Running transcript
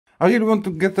I really want to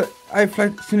get the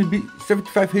iFlight Cinebee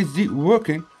 75HD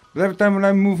working, but every time when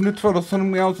I'm moving the throttle,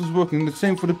 something else is working. The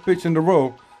same for the pitch and the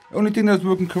roll. The only thing that's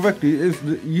working correctly is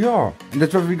the yaw. And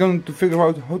that's what we're going to figure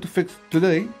out how to fix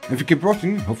today. If you keep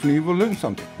watching, hopefully you will learn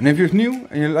something. And if you're new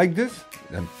and you like this,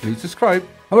 then please subscribe.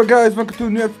 Hello guys, welcome to a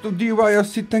new episode of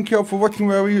DIYRC. Thank you all for watching,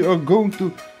 where we are going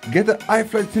to get the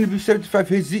iFlight Cinebee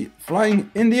 75HD flying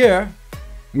in the air.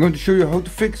 I'm going to show you how to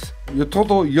fix your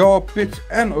throttle, yaw, pitch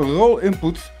and roll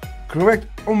inputs correct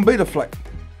on Betaflight.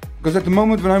 Because at the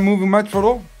moment when I'm moving my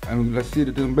throttle, and let's see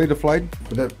that in Betaflight,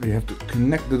 for that we have to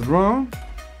connect the drone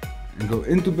and go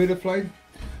into Betaflight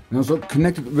and also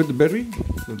connect it with the battery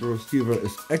so the receiver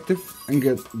is active and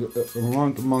get the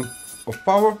right amount of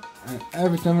power. And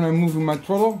every time when I'm moving my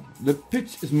throttle, the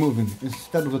pitch is moving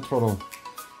instead of the throttle.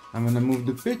 And when I move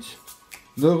the pitch,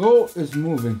 the roll is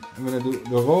moving. And when I do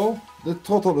the roll, the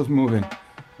throttle is moving.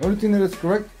 The only thing that is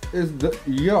correct is the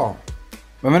yaw.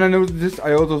 But when I noticed this,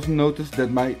 I also noticed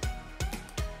that my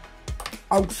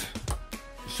aux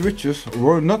switches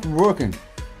were not working.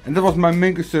 And that was my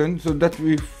main concern, so that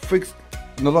we fixed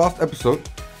in the last episode.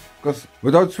 Because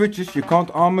without switches you can't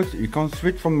arm it, you can't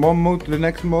switch from one mode to the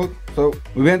next mode. So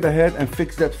we went ahead and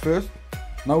fixed that first.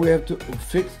 Now we have to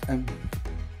fix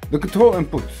the control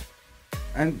inputs.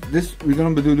 And this we're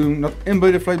gonna be doing not in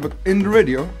Betaflight but in the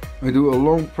radio. We do a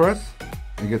long press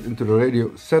and get into the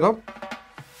radio setup.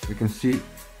 You can see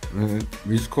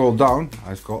we scroll down,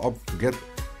 I scroll up to get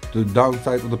to the down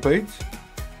side of the page.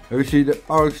 And we see the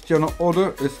RX channel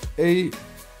order is A,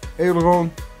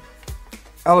 aileron,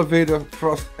 elevator,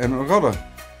 thrust and rudder.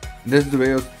 This is the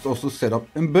way it's also set up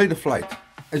in Betaflight.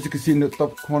 As you can see in the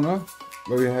top corner,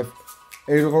 where we have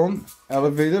aileron,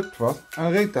 elevator, thrust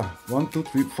and radar. 1, 2,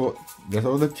 3, 4, those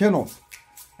are the channels.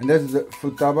 And that's the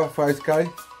Futaba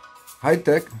Frsky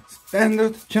high-tech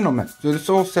standard channel map. So it's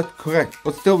all set correct,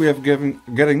 but still we have getting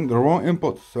the wrong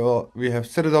input. So we have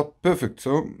set it up perfect.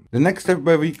 So the next step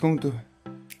where we're going to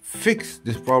fix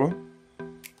this problem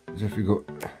is if we go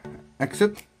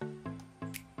exit,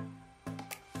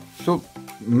 so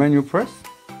menu press,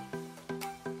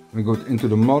 we go into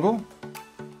the model,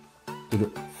 to the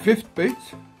 5th page,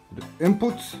 the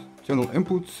inputs, channel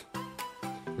inputs.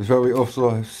 This is where we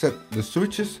also have set the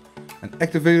switches and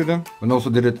activated them, and also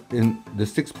did it in the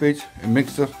 6th page in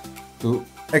mixer to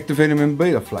activate them in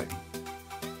Betaflight.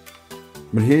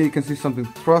 But here you can see something: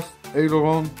 thrust,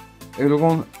 aileron,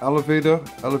 aileron, elevator,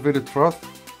 elevator, thrust,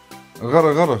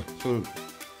 rudder, rudder. So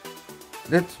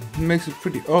that makes it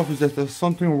pretty obvious that there's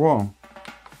something wrong.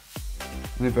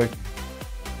 And if I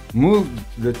move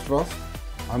the thrust,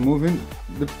 I'm moving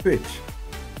the pitch.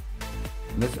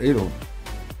 And that's aileron.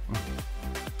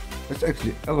 That's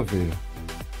actually elevator.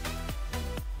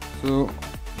 So,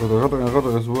 but the rudder and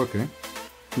rudder is working.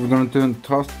 So we're gonna turn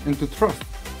thrust into thrust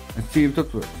and see if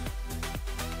that works.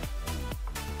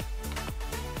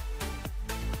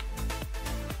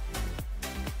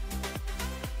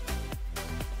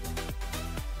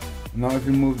 Now if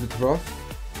you move the thrust,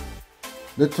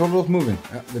 the throttle is moving,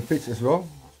 the pitch as well.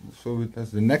 So that's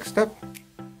the next step.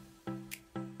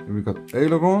 Here we got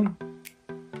aileron,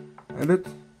 edit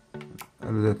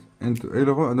that into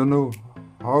aileron. I don't know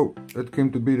how it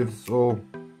came to be that it's all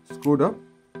screwed up,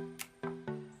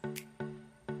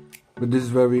 but this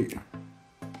is where we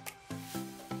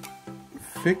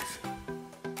fix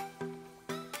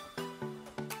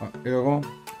aileron,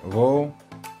 roll,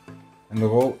 and the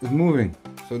roll is moving.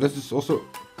 So this is also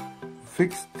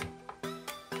fixed.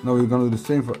 Now we're gonna do the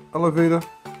same for elevator.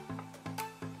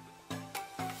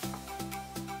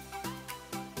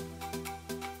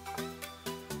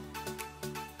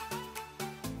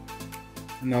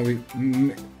 Now we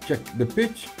check the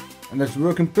pitch, and that's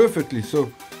working perfectly. So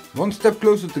one step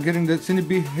closer to getting the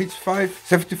Cinebee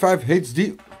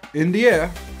 75HD in the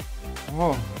air.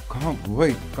 Oh, can't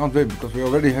wait, because we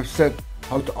already have set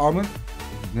how to arm it.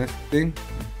 Next thing,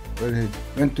 already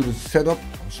went to the setup,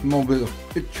 a small bit of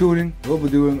pitch tuning. We'll be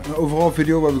doing an overall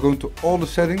video where we're going to all the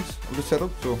settings of the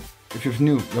setup. So if you're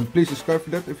new, then please subscribe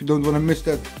for that if you don't want to miss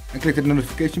that, and click the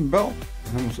notification bell.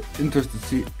 And I'm also interested to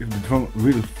see if the drone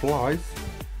really flies.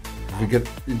 If we get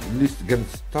at least get it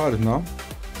started now.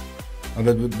 Now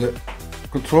that with the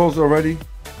controls are ready,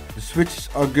 the switches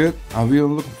are good, and we are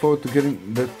looking forward to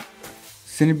getting that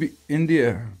Cinebee in the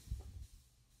air.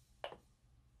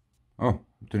 Oh,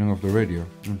 I'm turning off the radio.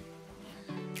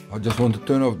 I just want to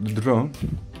turn off the drone.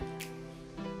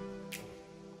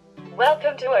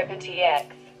 Welcome to OpenTX.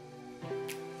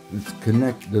 Let's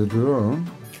connect the drone.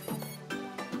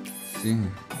 See,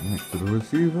 connect to the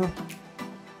receiver.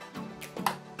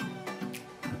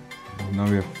 Now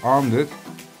we have armed it,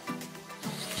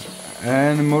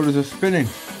 and the motors are spinning.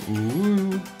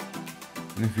 Ooh.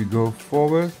 And if you go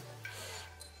forward,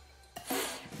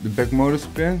 the back motor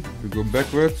spin. If you go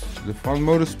backwards, the front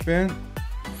motor spin.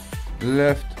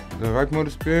 Left, the right motor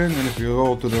spin. And if you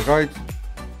roll to the right,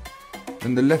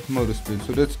 then the left motor spin.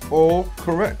 So that's all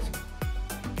correct.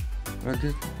 I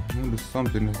did notice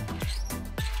something.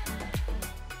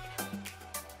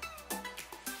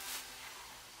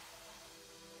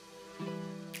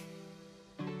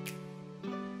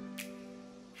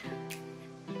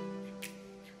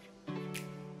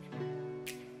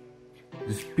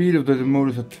 The speed of the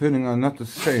motors are turning are not the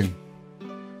same.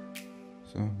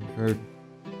 So if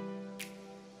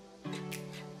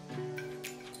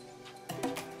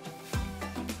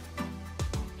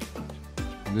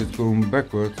this going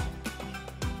backwards,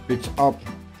 pitch up,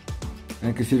 and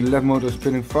you can see the left motor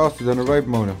spinning faster than the right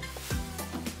motor.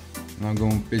 Now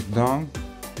going pitch down.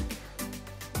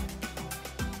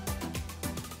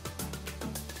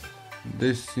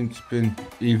 This seems to spin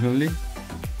evenly.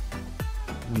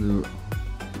 And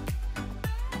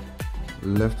the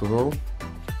left roll.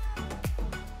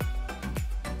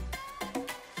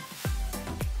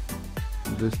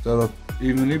 They start up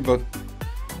evenly, but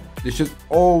they should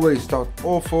always start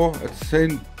all four at the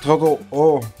same throttle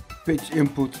or pitch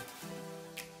input.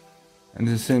 And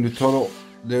the same the throttle,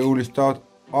 they only start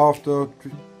after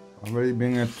already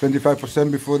being at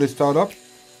 25% before they start up.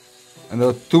 And there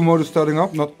are two motors starting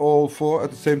up, not all four at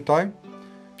the same time.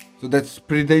 So that's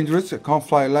pretty dangerous. I can't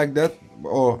fly like that,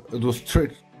 or it will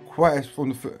straight crash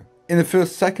from in the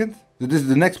first second. So this is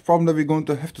the next problem that we're going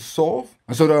to have to solve.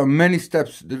 And so there are many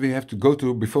steps that we have to go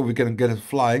through before we can get it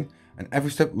flying. And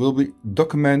every step will be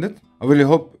documented. I really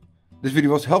hope this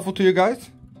video was helpful to you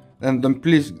guys. And then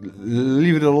please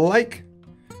leave it a like.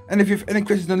 And if you have any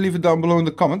questions, then leave it down below in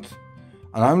the comments.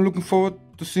 And I'm looking forward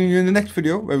to seeing you in the next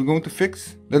video, where we're going to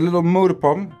fix that little motor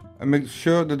problem and make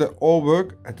sure that they all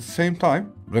work at the same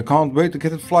time. But I can't wait to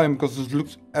get it flying, because this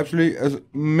looks absolutely as an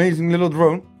amazing little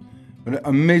drone with an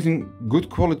amazing good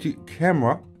quality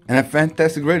camera and a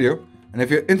fantastic radio. And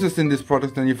if you're interested in this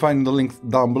product, then you find the links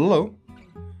down below.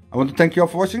 I want to thank you all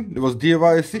for watching. This was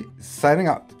DIYSC signing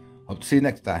out. Hope to see you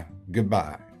next time.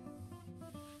 Goodbye.